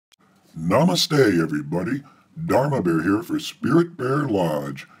Namaste, everybody. Dharma Bear here for Spirit Bear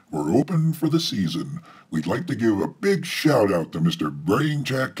Lodge. We're open for the season. We'd like to give a big shout out to Mr. Brain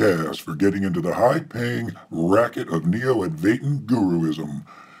Jack Cass for getting into the high-paying racket of Neo-Advaitin Guruism.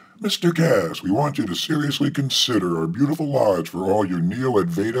 Mr. Cass, we want you to seriously consider our beautiful lodge for all your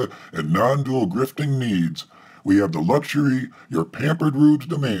Neo-Advaita and non-dual grifting needs. We have the luxury your pampered rubes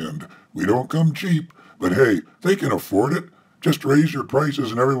demand. We don't come cheap, but hey, they can afford it. Just raise your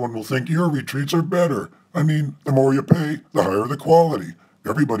prices and everyone will think your retreats are better. I mean, the more you pay, the higher the quality.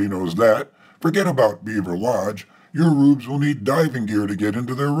 Everybody knows that. Forget about Beaver Lodge. Your rubes will need diving gear to get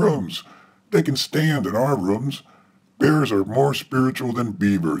into their rooms. They can stand in our rooms. Bears are more spiritual than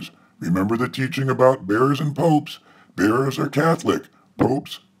beavers. Remember the teaching about bears and popes? Bears are Catholic.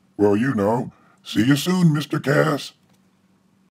 Popes, well, you know. See you soon, Mr. Cass.